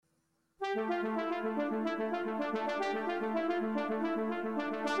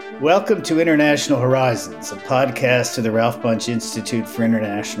Welcome to International Horizons, a podcast of the Ralph Bunche Institute for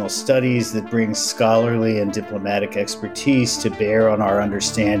International Studies that brings scholarly and diplomatic expertise to bear on our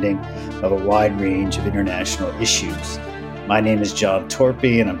understanding of a wide range of international issues. My name is John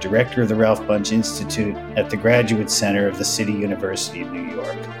Torpy, and I'm director of the Ralph Bunche Institute at the Graduate Center of the City University of New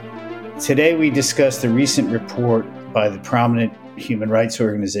York. Today we discuss the recent report by the prominent human rights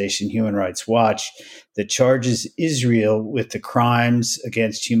organization Human Rights Watch that charges Israel with the crimes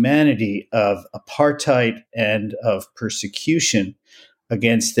against humanity of apartheid and of persecution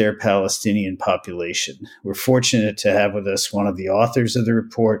against their Palestinian population. We're fortunate to have with us one of the authors of the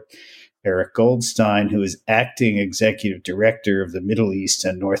report, Eric Goldstein, who is acting executive director of the Middle East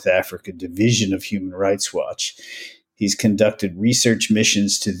and North Africa Division of Human Rights Watch. He's conducted research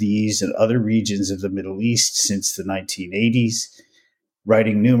missions to these and other regions of the Middle East since the 1980s,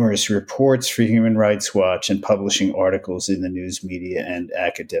 writing numerous reports for Human Rights Watch and publishing articles in the news media and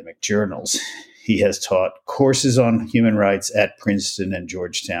academic journals. He has taught courses on human rights at Princeton and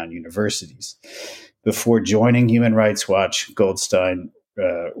Georgetown universities. Before joining Human Rights Watch, Goldstein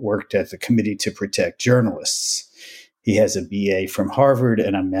worked at the Committee to Protect Journalists. He has a BA from Harvard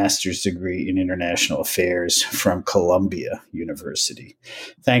and a master's degree in international affairs from Columbia University.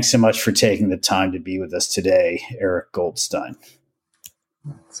 Thanks so much for taking the time to be with us today, Eric Goldstein.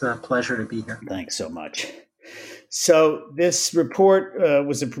 It's a pleasure to be here. Thanks so much. So this report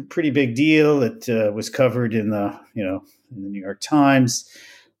was a pretty big deal. It was covered in the New York Times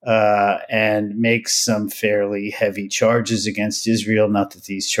and makes some fairly heavy charges against Israel. Not that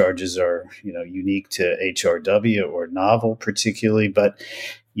these charges are unique to HRW or novel particularly, but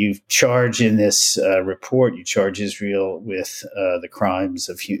you charge in this report, you charge Israel with the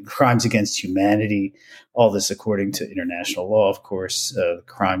crimes against humanity. All this according to international law, of course,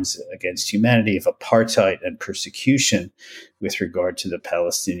 crimes against humanity of apartheid and persecution with regard to the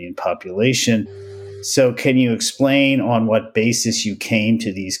Palestinian population. So can you explain on what basis you came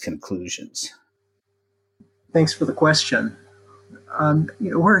to these conclusions? Thanks for the question.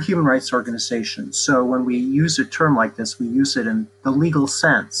 We're a human rights organization, so when we use a term like this, we use it in the legal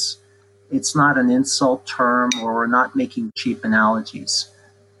sense. It's not an insult term, or we're not making cheap analogies.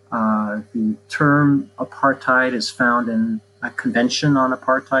 The term apartheid is found in a convention on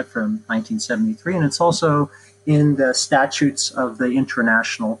apartheid from 1973, and it's also in the statutes of the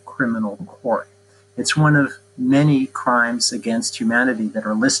International Criminal Court. It's one of many crimes against humanity that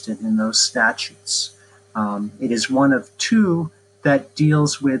are listed in those statutes. It is one of two that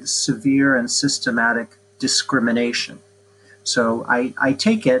deals with severe and systematic discrimination. So I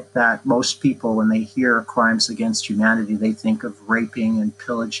take it that most people, when they hear crimes against humanity, they think of raping and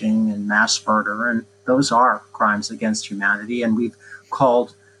pillaging and mass murder, and those are crimes against humanity. And we've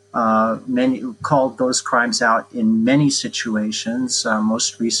called those crimes out in many situations.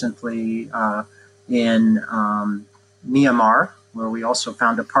 Most recently in Myanmar, where we also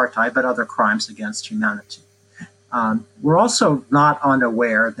found apartheid, but other crimes against humanity. We're also not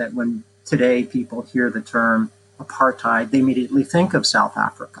unaware that when today people hear the term apartheid, they immediately think of South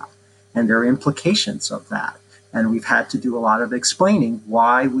Africa, and there are implications of that. And we've had to do a lot of explaining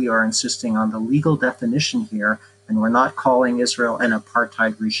why we are insisting on the legal definition here, and we're not calling Israel an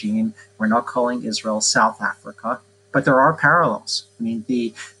apartheid regime. We're not calling Israel South Africa, but there are parallels. I mean,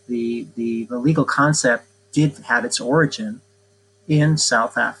 the legal concept did have its origin in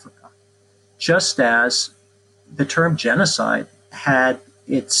South Africa, just as the term genocide had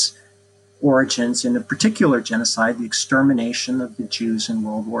its origins in a particular genocide, the extermination of the Jews in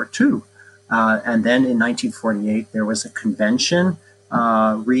World War II. And then in 1948, there was a convention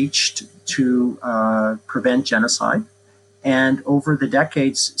reached to prevent genocide. And over the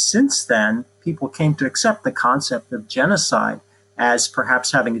decades since then, people came to accept the concept of genocide as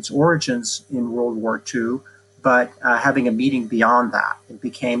perhaps having its origins in World War II, but having a meaning beyond that. It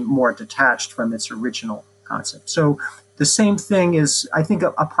became more detached from its original concept. So the same thing is, I think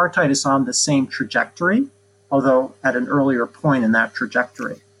apartheid is on the same trajectory, although at an earlier point in that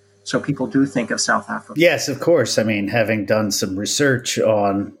trajectory. So people do think of South Africa. Yes, of course. I mean, having done some research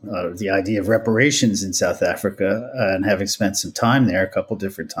on the idea of reparations in South Africa and having spent some time there a couple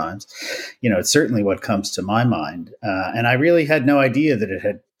different times, it's certainly what comes to my mind. And I really had no idea that it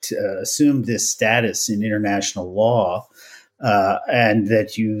had assumed this status in international law. And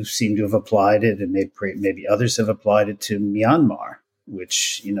that you seem to have applied it, and maybe others have applied it to Myanmar,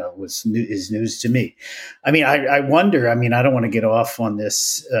 which is news to me. I mean, I wonder. I mean, I don't want to get off on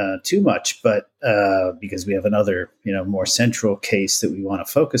this too much, but because we have another more central case that we want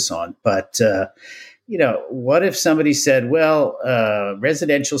to focus on. But what if somebody said, well,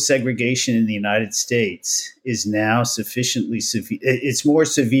 residential segregation in the United States is now sufficiently severe. It's more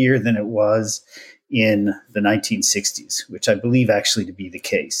severe than it was in the 1960s, which I believe actually to be the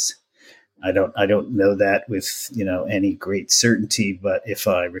case. I don't know that with, any great certainty, but if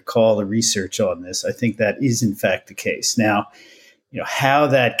I recall the research on this, I think that is in fact the case. Now, how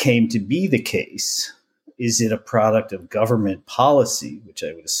that came to be the case. Is it a product of government policy, which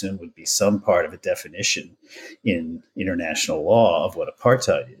I would assume would be some part of a definition in international law of what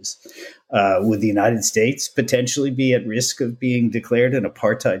apartheid is? Would the United States potentially be at risk of being declared an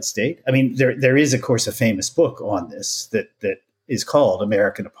apartheid state? I mean, there is, of course, a famous book on this that is called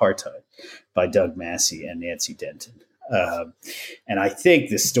American Apartheid by Doug Massey and Nancy Denton. And I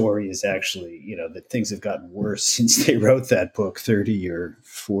think the story is actually, that things have gotten worse since they wrote that book 30 or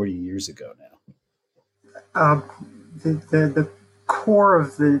 40 years ago now. The core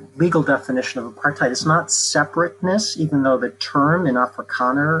of the legal definition of apartheid is not separateness, even though the term in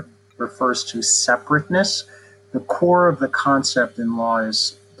Afrikaner refers to separateness. The core of the concept in law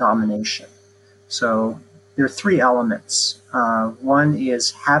is domination. So there are three elements. One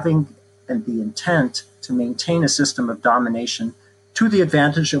is having the intent to maintain a system of domination to the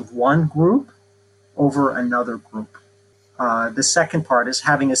advantage of one group over another group. The second part is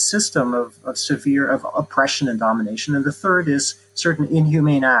having a system of oppression and domination. And the third is certain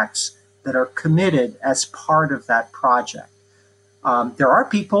inhumane acts that are committed as part of that project. There are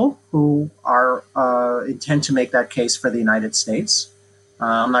people who intend to make that case for the United States.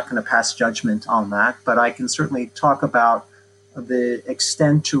 I'm not going to pass judgment on that, but I can certainly talk about the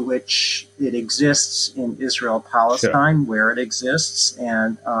extent to which it exists in Israel-Palestine, sure, where it exists,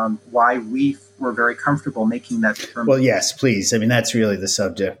 and why we were very comfortable making that determination. Well, yes, please. I mean, that's really the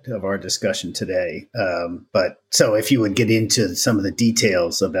subject of our discussion today. But so if you would get into some of the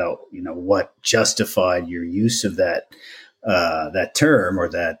details about, what justified your use of that term or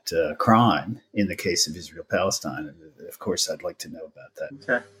that crime in the case of Israel-Palestine, of course, I'd like to know about that.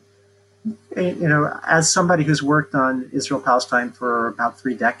 Okay. As somebody who's worked on Israel-Palestine for about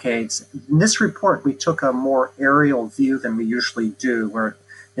 3 decades, in this report, we took a more aerial view than we usually do, where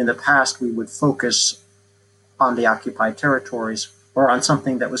in the past we would focus on the occupied territories or on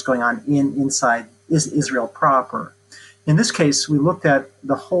something that was going on inside Israel proper. In this case, we looked at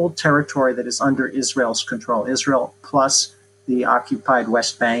the whole territory that is under Israel's control, Israel plus the occupied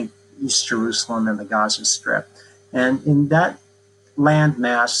West Bank, East Jerusalem, and the Gaza Strip. And in that land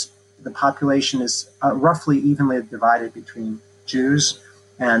mass, the population is roughly evenly divided between Jews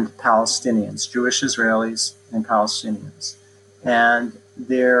and Palestinians, Jewish Israelis and Palestinians. And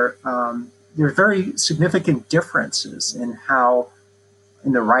there are very significant differences in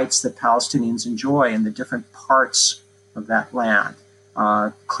the rights that Palestinians enjoy in the different parts of that land.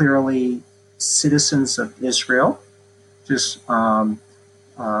 Clearly, citizens of Israel, just about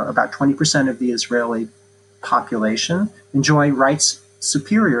 20% of the Israeli population, enjoy rights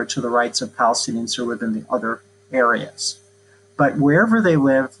superior to the rights of Palestinians who live in the other areas. But wherever they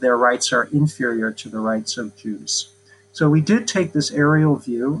live, their rights are inferior to the rights of Jews. So we did take this aerial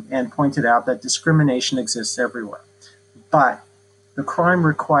view and pointed out that discrimination exists everywhere. But the crime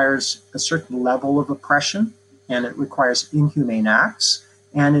requires a certain level of oppression, and it requires inhumane acts,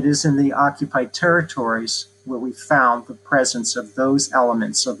 and it is in the occupied territories where we found the presence of those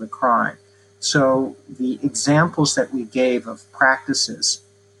elements of the crime. So the examples that we gave of practices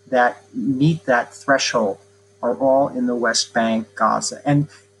that meet that threshold are all in the West Bank, Gaza. And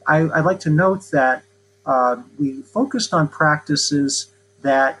I'd like to note that we focused on practices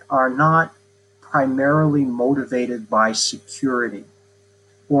that are not primarily motivated by security.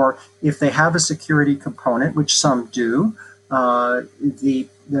 Or if they have a security component, which some do, the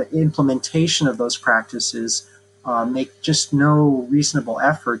implementation of those practices make just no reasonable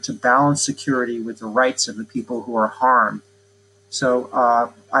effort to balance security with the rights of the people who are harmed. So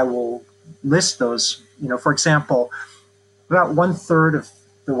I will list those. For example, about 1/3 of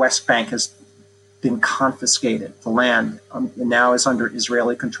the West Bank has been confiscated. The land now is under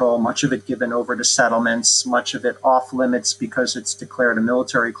Israeli control, much of it given over to settlements, much of it off limits because it's declared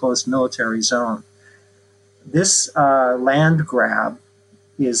a closed military zone. This land grab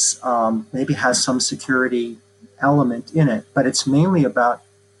is maybe has some security element in it, but it's mainly about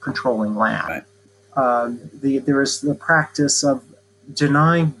controlling land. Right. There is the practice of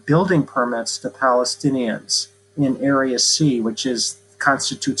denying building permits to Palestinians in Area C, which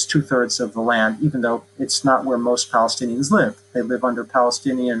constitutes 2/3 of the land, even though it's not where most Palestinians live. They live under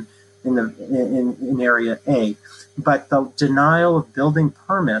Palestinian in Area A. But the denial of building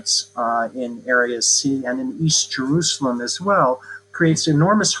permits in Area C and in East Jerusalem as well creates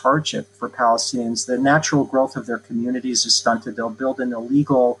enormous hardship for Palestinians. The natural growth of their communities is stunted. They'll build an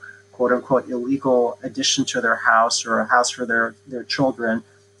illegal, quote unquote, illegal addition to their house or a house for their children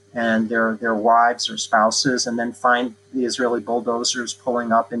and their wives or spouses, and then find the Israeli bulldozers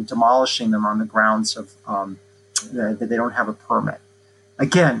pulling up and demolishing them on the grounds of that they don't have a permit.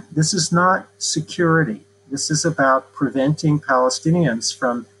 Again, this is not security. This is about preventing Palestinians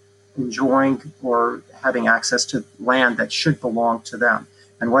from enjoying or having access to land that should belong to them.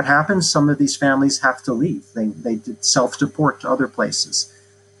 And what happens? Some of these families have to leave. They self-deport to other places.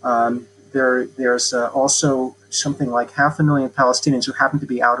 There's also something like 500,000 Palestinians who happened to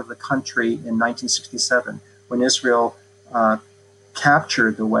be out of the country in 1967 when Israel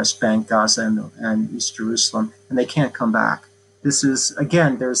captured the West Bank, Gaza, and East Jerusalem, and they can't come back. This is,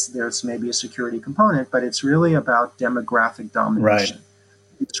 again, there's maybe a security component, but it's really about demographic domination.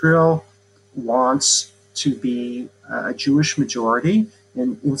 Right. Israel wants to be a Jewish majority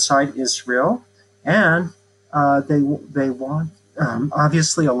inside Israel, and they want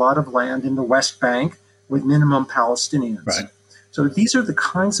obviously a lot of land in the West Bank with minimum Palestinians. Right. So these are the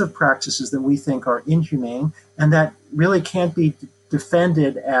kinds of practices that we think are inhumane and that really can't be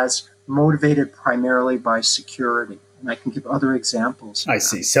defended as motivated primarily by security. And I can give other examples. I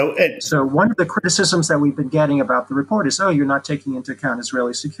see. So one of the criticisms that we've been getting about the report is, you're not taking into account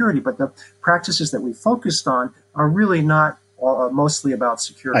Israeli security. But the practices that we focused on are really not mostly about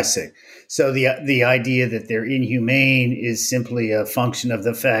security. I see. So the idea that they're inhumane is simply a function of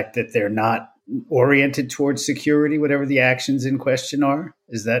the fact that they're not oriented towards security, whatever the actions in question are?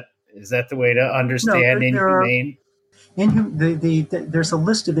 Is that the way to understand inhumane? There's a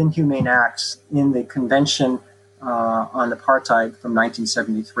list of inhumane acts in the Convention on Apartheid from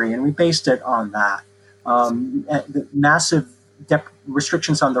 1973, and we based it on that. The massive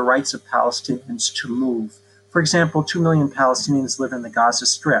restrictions on the rights of Palestinians to move. For example, 2 million Palestinians live in the Gaza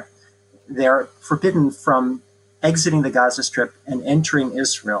Strip. They're forbidden from exiting the Gaza Strip and entering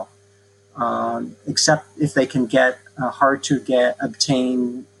Israel, except if they can get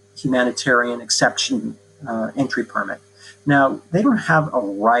obtain humanitarian exception entry permit. Now, they don't have a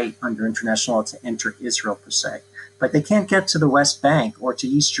right under international law to enter Israel per se, but they can't get to the West Bank or to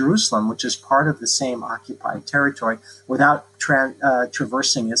East Jerusalem, which is part of the same occupied territory, without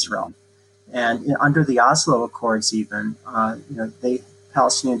traversing Israel. And under the Oslo Accords, even,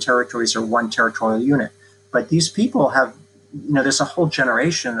 Palestinian territories are one territorial unit. But these people have, there's a whole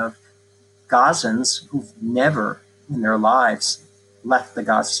generation of Gazans who've never in their lives left the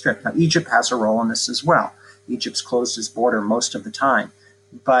Gaza Strip. Now, Egypt has a role in this as well. Egypt's closed its border most of the time.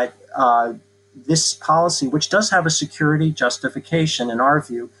 But this policy, which does have a security justification, in our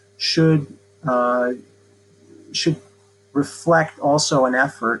view, should reflect also an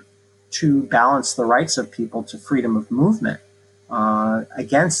effort to balance the rights of people to freedom of movement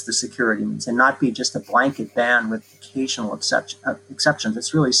against the security means, and not be just a blanket ban with occasional exceptions.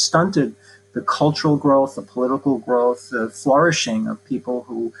 It's really stunted the cultural growth, the political growth, the flourishing of people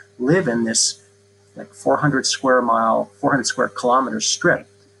who live in this 400 square kilometer strip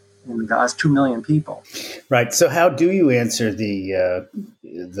in the Gaza, 2 million people. Right. So how do you answer the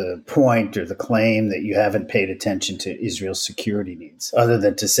point or the claim that you haven't paid attention to Israel's security needs, other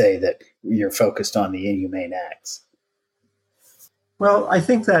than to say that you're focused on the inhumane acts? Well, I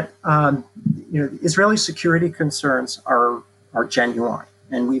think that Israeli security concerns are genuine,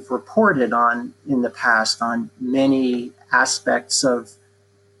 and we've reported on in the past on many aspects of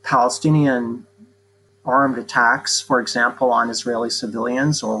Palestinian armed attacks, for example, on Israeli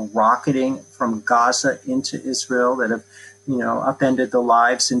civilians, or rocketing from Gaza into Israel that have, upended the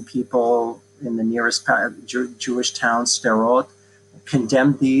lives in people in the nearest Jewish town, Sderot.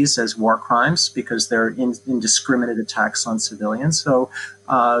 Condemned these as war crimes because they're indiscriminate attacks on civilians. So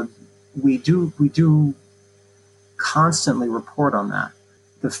we do constantly report on that.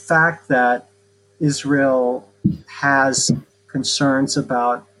 The fact that Israel has concerns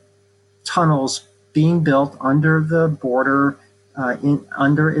about tunnels being built under the border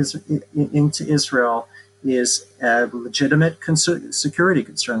into Israel is a legitimate security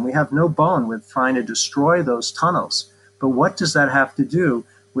concern. We have no bone with trying to destroy those tunnels. But what does that have to do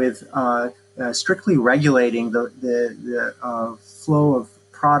with strictly regulating the flow of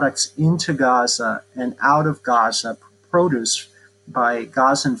products into Gaza and out of Gaza, produce by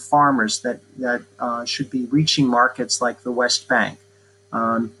Gazan farmers that should be reaching markets like the West Bank?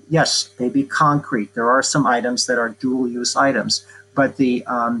 Yes, maybe concrete. There are some items that are dual-use items, but the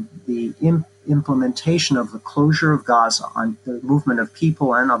implementation of the closure of Gaza on the movement of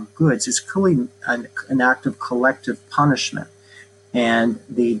people and of goods is clearly an act of collective punishment. And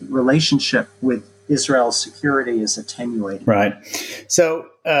the relationship with Israel's security is attenuating. Right. So,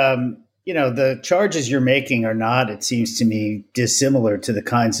 the charges you're making are not, it seems to me, dissimilar to the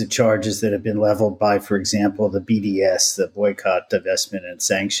kinds of charges that have been leveled by, for example, the BDS, the Boycott, Divestment, and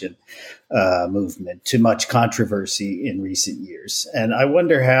Sanction movement, to much controversy in recent years. And I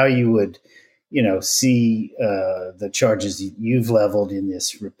wonder how you would, see the charges you've leveled in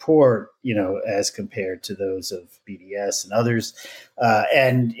this report, as compared to those of BDS and others.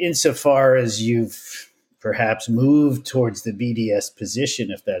 And insofar as you've perhaps moved towards the BDS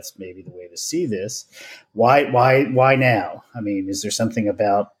position, if that's maybe the way to see this, why now? I mean, is there something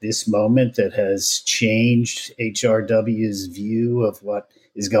about this moment that has changed HRW's view of what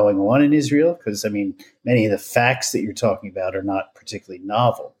is going on in Israel? Because, I mean, many of the facts that you're talking about are not particularly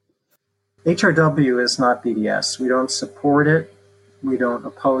novel. HRW is not BDS. We don't support it. We don't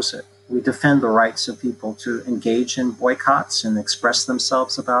oppose it. We defend the rights of people to engage in boycotts and express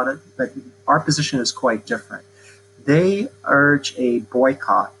themselves about it. But our position is quite different. They urge a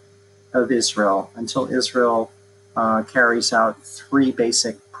boycott of Israel until Israel carries out 3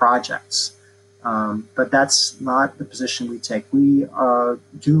 basic projects. But that's not the position we take. We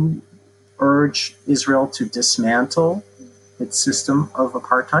do urge Israel to dismantle its system of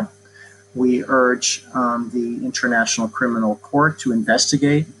apartheid. We urge the International Criminal Court to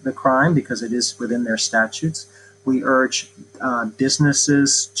investigate the crime because it is within their statutes. We urge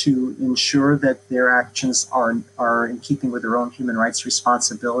businesses to ensure that their actions are in keeping with their own human rights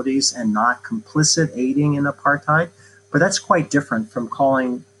responsibilities and not complicit aiding in apartheid. But that's quite different from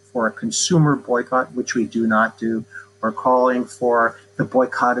calling for a consumer boycott, which we do not do, or calling for the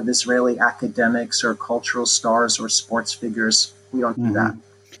boycott of Israeli academics or cultural stars or sports figures. We don't do that.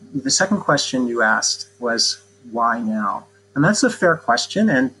 The second question you asked was, why now? And that's a fair question.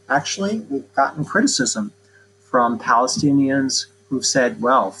 And actually, we've gotten criticism from Palestinians who've said,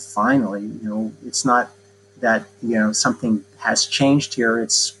 well, finally, it's not that, something has changed here.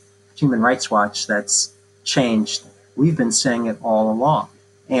 It's Human Rights Watch that's changed. We've been saying it all along.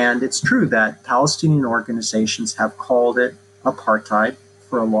 And it's true that Palestinian organizations have called it apartheid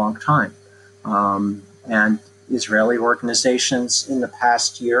for a long time. And Israeli organizations in the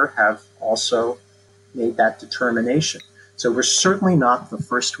past year have also made that determination. So we're certainly not the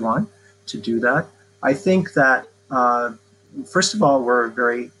first one to do that. I think that, first of all, we're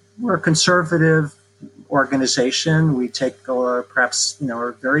a conservative organization. We take perhaps,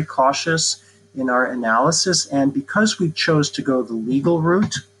 we're very cautious in our analysis. And because we chose to go the legal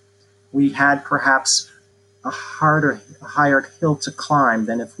route, we had perhaps a higher hill to climb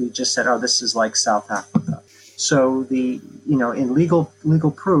than if we just said, oh, this is like South Africa. So in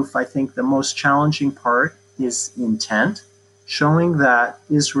legal proof, I think the most challenging part is intent, showing that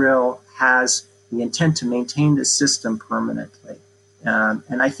Israel has the intent to maintain the system permanently.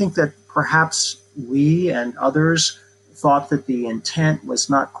 And I think that perhaps we and others thought that the intent was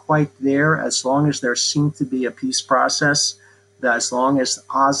not quite there as long as there seemed to be a peace process, that as long as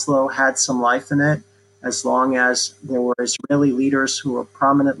Oslo had some life in it, as long as there were Israeli leaders who were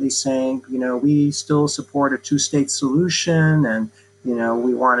prominently saying, we still support a 2-state solution and,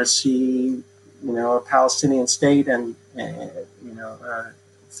 we want to see, a Palestinian state and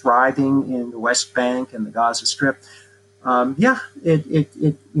thriving in the West Bank and the Gaza Strip.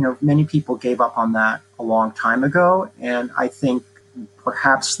 Many people gave up on that a long time ago. And I think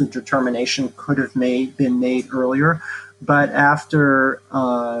perhaps the determination could have been made earlier. But after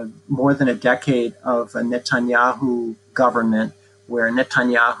more than a decade of a Netanyahu government, where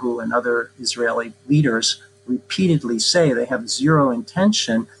Netanyahu and other Israeli leaders repeatedly say they have zero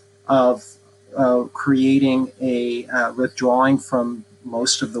intention of creating withdrawing from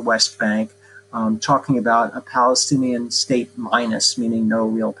most of the West Bank, talking about a Palestinian state minus, meaning no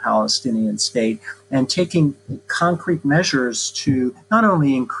real Palestinian state, and taking concrete measures to not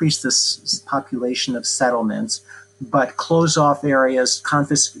only increase the population of settlements, but close off areas,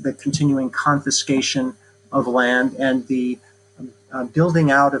 the continuing confiscation of land, and the building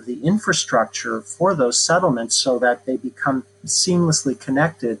out of the infrastructure for those settlements so that they become seamlessly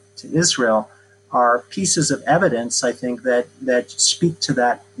connected to Israel are pieces of evidence, I think, that speak to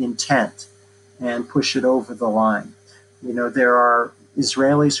that intent and push it over the line. There are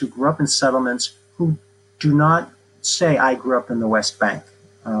Israelis who grew up in settlements who do not say, I grew up in the West Bank.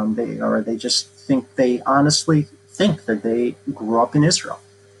 They just they honestly think that they grew up in Israel,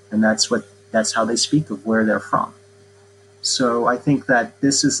 and that's how they speak of where they're from. So I think that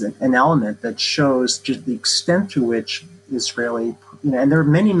this is an element that shows just the extent to which Israeli, and there are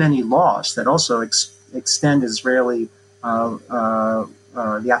many, many laws that also extend Israeli, the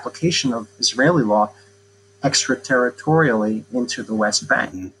application of Israeli law extraterritorially into the West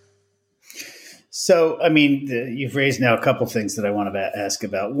Bank. So, I mean, you've raised now a couple things that I want to ask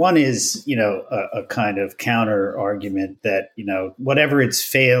about. One is, a kind of counter argument that, whatever its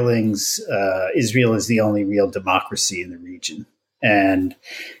failings, Israel is the only real democracy in the region. And,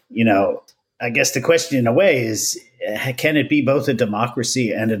 I guess the question in a way is, can it be both a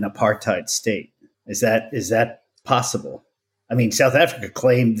democracy and an apartheid state? Is that possible? I mean, South Africa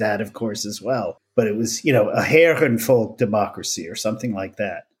claimed that, of course, as well, but it was, a Herrenvolk democracy or something like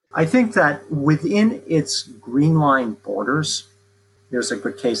that. I think that within its green line borders, there's a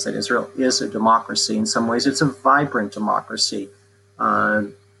good case that Israel is a democracy. In some ways, it's a vibrant democracy.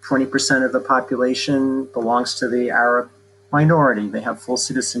 20% of the population belongs to the Arab minority. They have full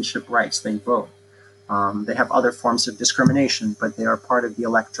citizenship rights. They vote. They have other forms of discrimination, but they are part of the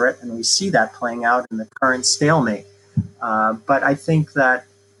electorate, and we see that playing out in the current stalemate. But I think that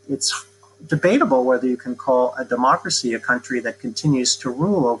it's debatable whether you can call a democracy a country that continues to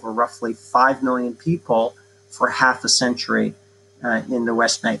rule over roughly 5 million people for half a century in the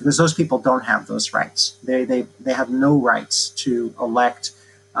West Bank, because those people don't have those rights. They have no rights to elect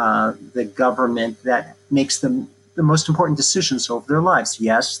the government that makes the most important decisions over their lives.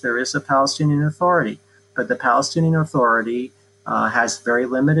 Yes, there is a Palestinian Authority, but the Palestinian Authority has very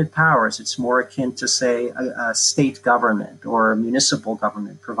limited powers. It's more akin to, say, a state government or a municipal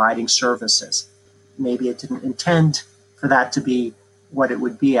government providing services. Maybe it didn't intend for that to be what it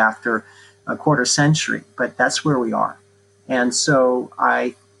would be after a quarter century, but that's where we are. And so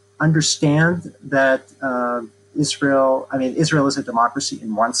I understand that Israel is a democracy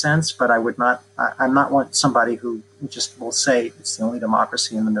in one sense, but I'm not want somebody who just will say it's the only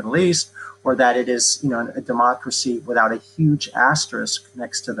democracy in the Middle East, or that it is, a democracy without a huge asterisk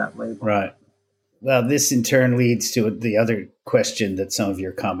next to that label. Right. Well, this in turn leads to the other question that some of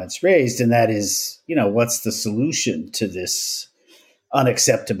your comments raised, and that is, what's the solution to this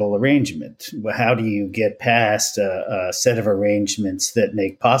unacceptable arrangement? How do you get past a set of arrangements that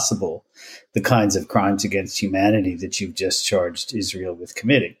make possible the kinds of crimes against humanity that you've just charged Israel with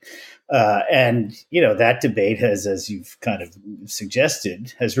committing? And that debate has, as you've kind of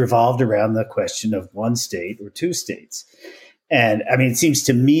suggested, has revolved around the question of one state or two states. And I mean, it seems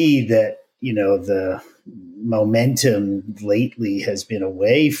to me that, the momentum lately has been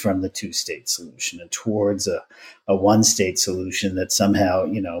away from the two-state solution and towards a one-state solution that somehow,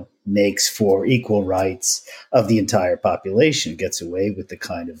 makes for equal rights of the entire population, gets away with the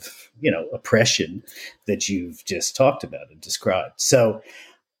kind of, oppression that you've just talked about and described. So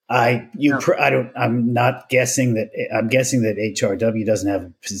I'm guessing that HRW doesn't have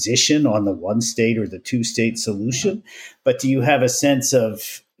a position on the one state or the two state solution, but do you have a sense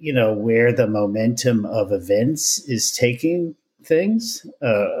of, where the momentum of events is taking things?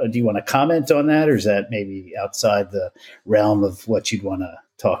 Do you want to comment on that, or is that maybe outside the realm of what you'd want to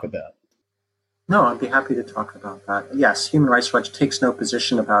talk about? No, I'd be happy to talk about that. Yes, Human Rights Watch takes no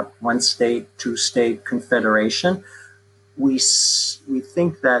position about one state, two state confederation. We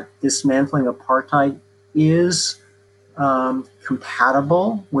think that dismantling apartheid is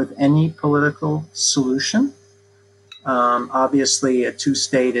compatible with any political solution. Obviously, a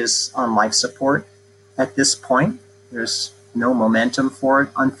two-state is on life support at this point. There's no momentum for it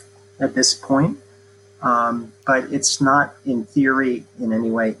at this point. But it's not, in theory, in any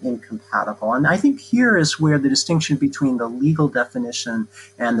way incompatible. And I think here is where the distinction between the legal definition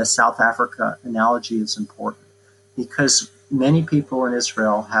and the South Africa analogy is important. Because many people in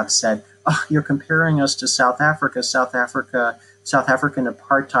Israel have said, "Oh, you're comparing us to South Africa. South African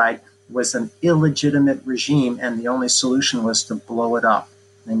apartheid was an illegitimate regime, and the only solution was to blow it up."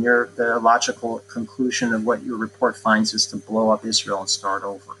 And the logical conclusion of what your report finds is to blow up Israel and start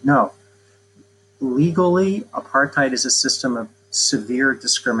over. No. Legally, apartheid is a system of severe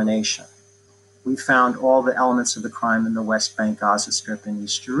discrimination. We found all the elements of the crime in the West Bank, Gaza Strip, and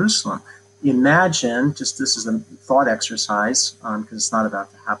East Jerusalem. Imagine, just this is a thought exercise, because it's not about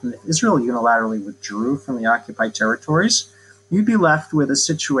to happen, if Israel unilaterally withdrew from the occupied territories, you'd be left with a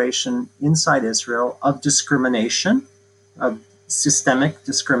situation inside Israel of discrimination, of systemic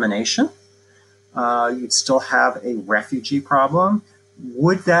discrimination. You'd still have a refugee problem.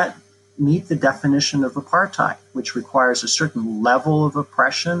 Would that meet the definition of apartheid, which requires a certain level of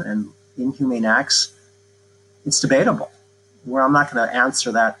oppression and inhumane acts? It's debatable. Well, I'm not going to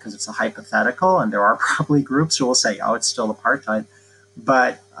answer that because it's a hypothetical, and there are probably groups who will say, "Oh, it's still apartheid."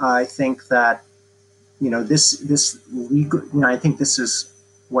 But I think that this legal. I think this is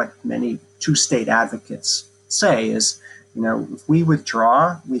what many two-state advocates say is, if we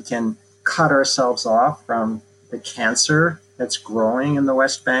withdraw, we can cut ourselves off from the cancer that's growing in the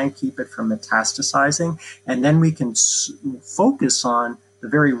West Bank, keep it from metastasizing, and then we can focus on the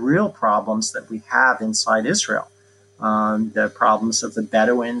very real problems that we have inside Israel. The problems of the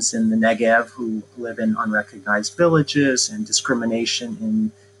Bedouins in the Negev who live in unrecognized villages, and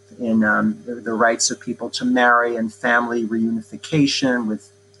discrimination in the rights of people to marry, and family reunification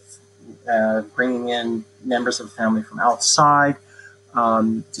with bringing in members of the family from outside,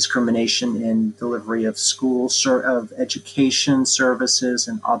 discrimination in delivery of of education services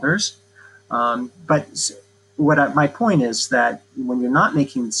and others. But my point is that when you're not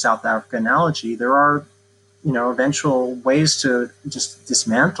making the South Africa analogy, there are eventual ways to just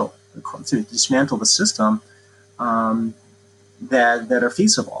dismantle the system that are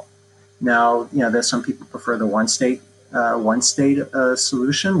feasible. Now, that some people prefer the one state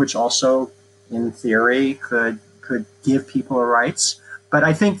solution, which also, in theory, could give people rights. But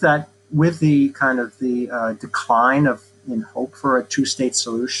I think that with the kind of the decline in hope for a two-state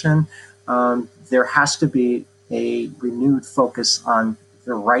solution, there has to be a renewed focus on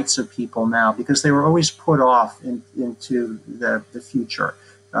the rights of people now, because they were always put off into the future.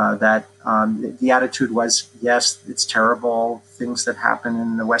 The attitude was, yes, it's terrible. Things that happen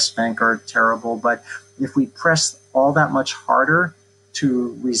in the West Bank are terrible. But if we press all that much harder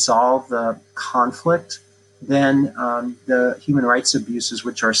to resolve the conflict, then the human rights abuses,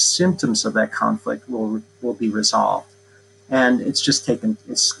 which are symptoms of that conflict, will be resolved. And it's just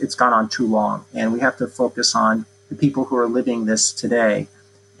it's gone on too long. And we have to focus on the people who are living this today.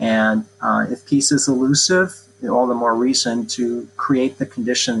 And if peace is elusive, all the more reason to create the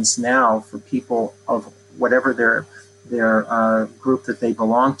conditions now for people of whatever their group that they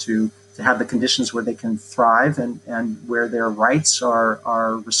belong to have the conditions where they can thrive and where their rights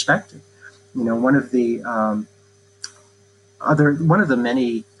are respected. One of the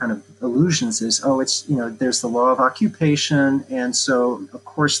many kind of illusions is, there's the law of occupation, and so of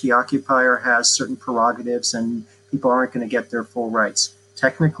course the occupier has certain prerogatives and people aren't going to get their full rights.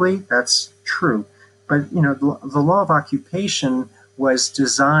 Technically, that's true, but the law of occupation was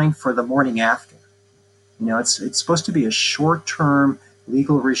designed for the morning after. It's supposed to be a short-term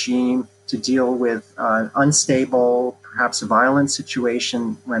legal regime to deal with unstable, perhaps a violent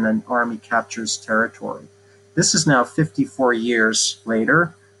situation when an army captures territory. This is now 54 years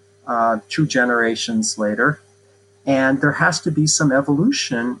later, 2 generations later, and there has to be some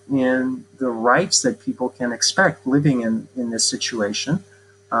evolution in the rights that people can expect living in this situation.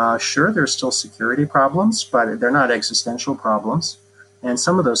 Sure, there's still security problems, but they're not existential problems. And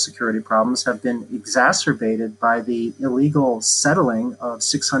some of those security problems have been exacerbated by the illegal settling of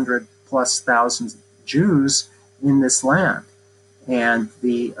 600,000+ Jews in this land, and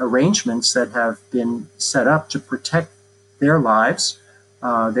the arrangements that have been set up to protect their lives,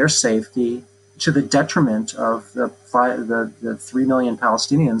 their safety, to the detriment of the 3 million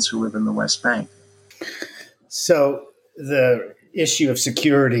Palestinians who live in the West Bank. So the issue of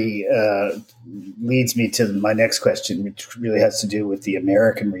security leads me to my next question, which really has to do with the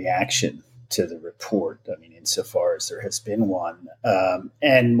American reaction to the report. I mean, insofar as there has been one,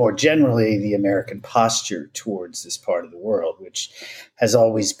 and more generally, the American posture towards this part of the world, which has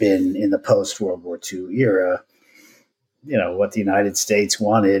always been in the post-World War II era. What the United States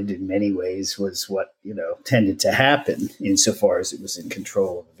wanted in many ways was what, tended to happen insofar as it was in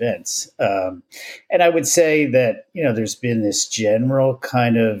control of events. And I would say that, there's been this general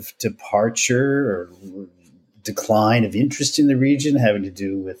kind of departure or decline of interest in the region having to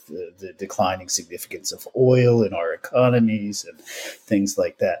do with the declining significance of oil in our economies and things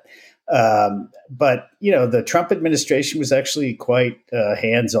like that. But the Trump administration was actually quite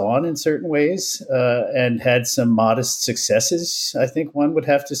hands-on in certain ways and had some modest successes, I think one would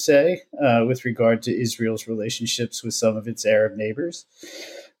have to say, with regard to Israel's relationships with some of its Arab neighbors.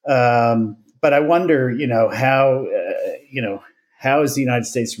 But I wonder, how is the United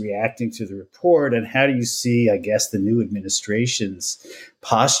States reacting to the report, and how do you see, I guess, the new administration's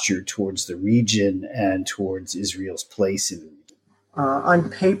posture towards the region and towards Israel's place in the region? On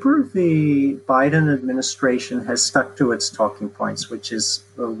paper, the Biden administration has stuck to its talking points, which is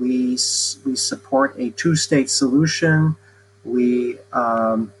we support a two-state solution. We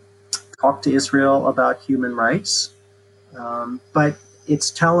talk to Israel about human rights, but it's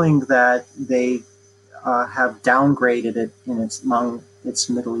telling that they have downgraded it among its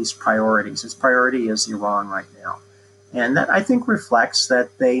Middle East priorities. Its priority is Iran right now, and that I think reflects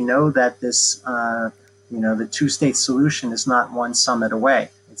that they know that this. The two-state solution is not one summit away.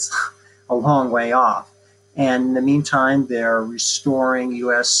 It's a long way off. And in the meantime, they're restoring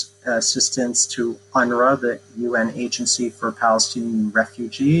U.S. assistance to UNRWA, the UN Agency for Palestinian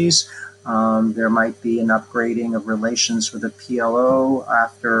Refugees. There might be an upgrading of relations with the PLO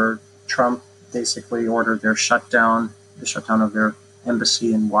after Trump basically ordered the shutdown of their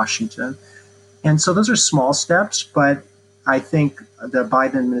embassy in Washington. And so those are small steps, but I think the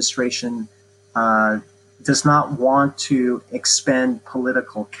Biden administration does not want to expend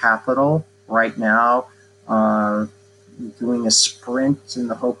political capital right now, doing a sprint in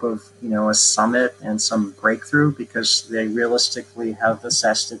the hope of a summit and some breakthrough, because they realistically have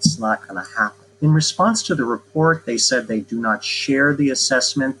assessed it's not going to happen. In response to the report, they said they do not share the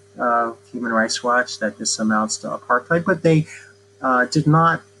assessment of Human Rights Watch that this amounts to apartheid, but they did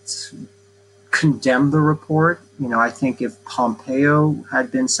not condemn the report. I think if Pompeo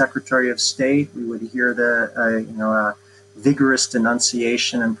had been Secretary of State, we would hear a vigorous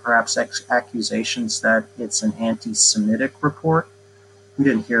denunciation and perhaps accusations that it's an anti-Semitic report. We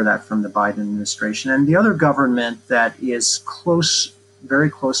didn't hear that from the Biden administration. And the other government that is very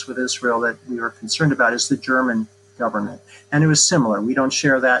close with Israel that we are concerned about is the German government. And it was similar. We don't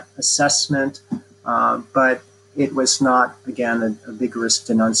share that assessment, but it was not, again, a vigorous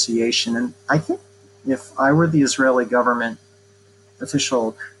denunciation. And I think if I were the Israeli government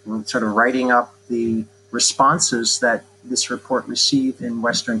official sort of writing up the responses that this report received in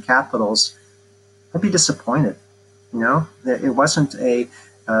Western capitals, I'd be disappointed. It wasn't a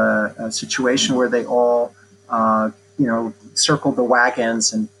situation where they all, circled the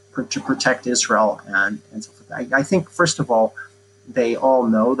wagons and to protect Israel and so forth. I think, first of all, they all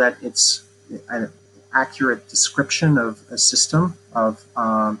know that it's an accurate description of a system of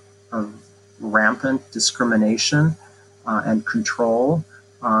rampant discrimination and control.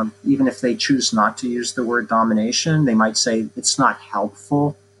 Even if they choose not to use the word domination, they might say it's not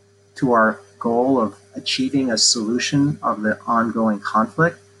helpful to our goal of achieving a solution of the ongoing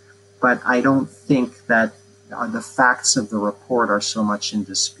conflict. But I don't think that the facts of the report are so much in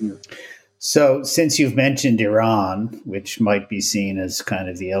dispute. So since you've mentioned Iran, which might be seen as kind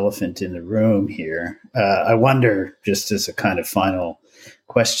of the elephant in the room here, I wonder, just as a kind of final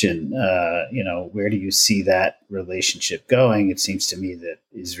question, where do you see that relationship going? It seems to me that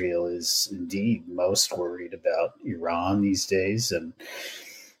Israel is indeed most worried about Iran these days. And,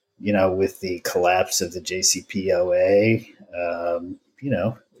 with the collapse of the JCPOA,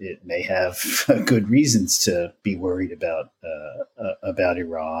 it may have good reasons to be worried about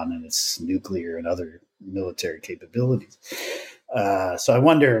Iran and its nuclear and other military capabilities. So I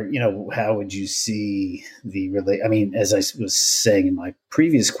wonder, how would you see as I was saying in my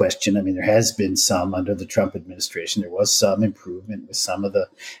previous question, there has been some under the Trump administration. There was some improvement with some of the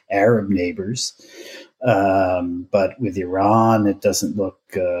Arab neighbors. But with Iran, it doesn't look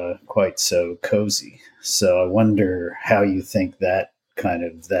quite so cozy. So I wonder how you think that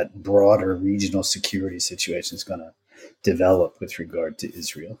broader regional security situation is going to develop with regard to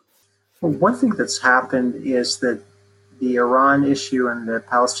Israel. Well, one thing that's happened is that the Iran issue and the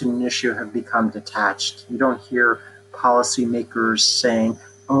Palestinian issue have become detached. You don't hear policymakers saying,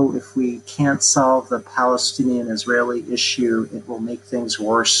 oh, if we can't solve the Palestinian-Israeli issue, it will make things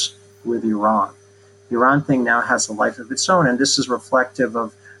worse with Iran. The Iran thing now has a life of its own, and this is reflective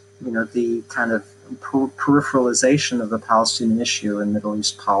of, the kind of peripheralization of the Palestinian issue in Middle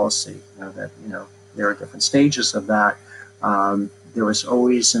East policy. There are different stages of that. There was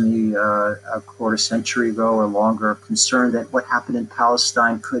always, in a quarter century ago or longer, concern that what happened in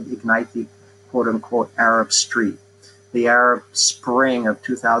Palestine could ignite the quote-unquote Arab Street. The Arab Spring of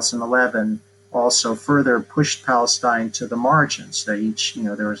 2011 also further pushed Palestine to the margins.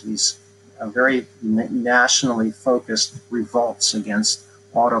 There was these very nationally focused revolts against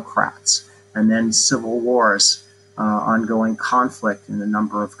autocrats, and then civil wars, ongoing conflict in a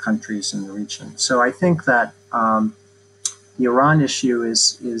number of countries in the region. So I think that the Iran issue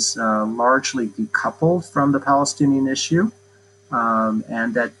is largely decoupled from the Palestinian issue,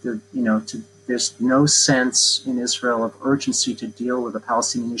 and that there's no sense in Israel of urgency to deal with the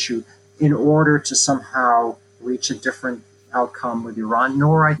Palestinian issue in order to somehow reach a different outcome with Iran,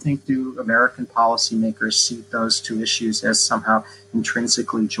 nor I think do American policymakers see those two issues as somehow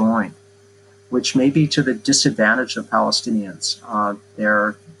intrinsically joined, which may be to the disadvantage of Palestinians.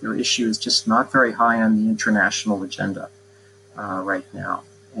 Their issue is just not very high on the international agenda right now.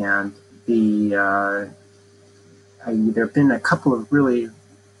 And there have been a couple of really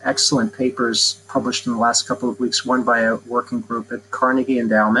excellent papers published in the last couple of weeks, one by a working group at Carnegie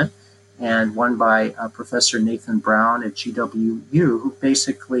Endowment and one by Professor Nathan Brown at GWU, who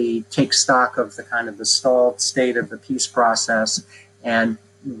basically take stock of the stalled state of the peace process and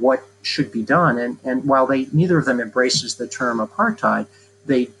what should be done. And while neither of them embraces the term apartheid,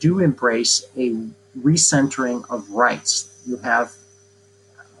 they do embrace a recentering of rights. You have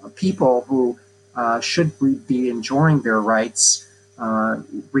people who should be enjoying their rights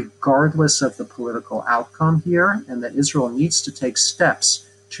regardless of the political outcome here, and that Israel needs to take steps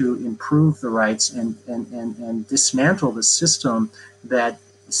to improve the rights and dismantle the system that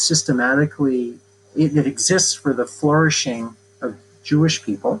systematically it exists for the flourishing of Jewish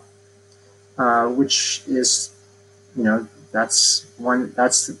people, which is, that's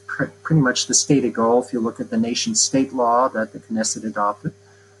pretty much the stated goal. If you look at the nation-state law that the Knesset adopted,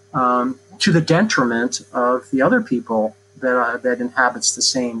 to the detriment of the other people that inhabits the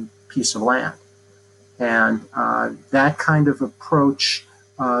same piece of land. And that kind of approach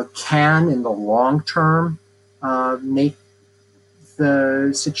can, in the long term, make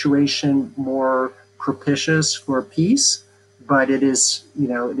the situation more propitious for peace. But it is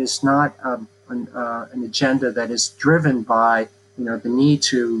not an agenda that is driven by, the need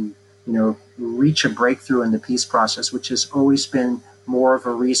to, reach a breakthrough in the peace process, which has always been more of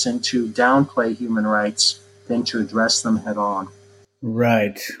a reason to downplay human rights than to address them head on.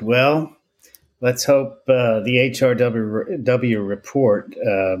 Right. Well, let's hope the HRW report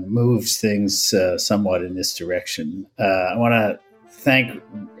moves things somewhat in this direction. I want to thank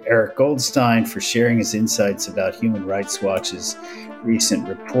Eric Goldstein for sharing his insights about Human Rights Watch's recent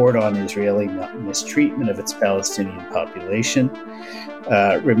report on Israeli mistreatment of its Palestinian population.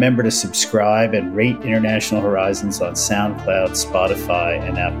 Remember to subscribe and rate International Horizons on SoundCloud, Spotify,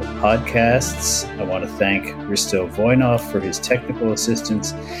 and Apple Podcasts. I want to thank Risto Voinov for his technical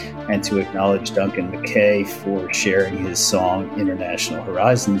assistance and to acknowledge Duncan McKay for sharing his song International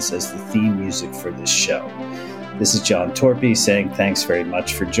Horizons as the theme music for this show. This is John Torpy saying thanks very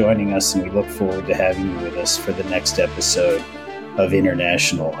much for joining us, and we look forward to having you with us for the next episode of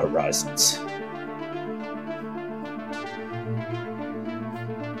International Horizons.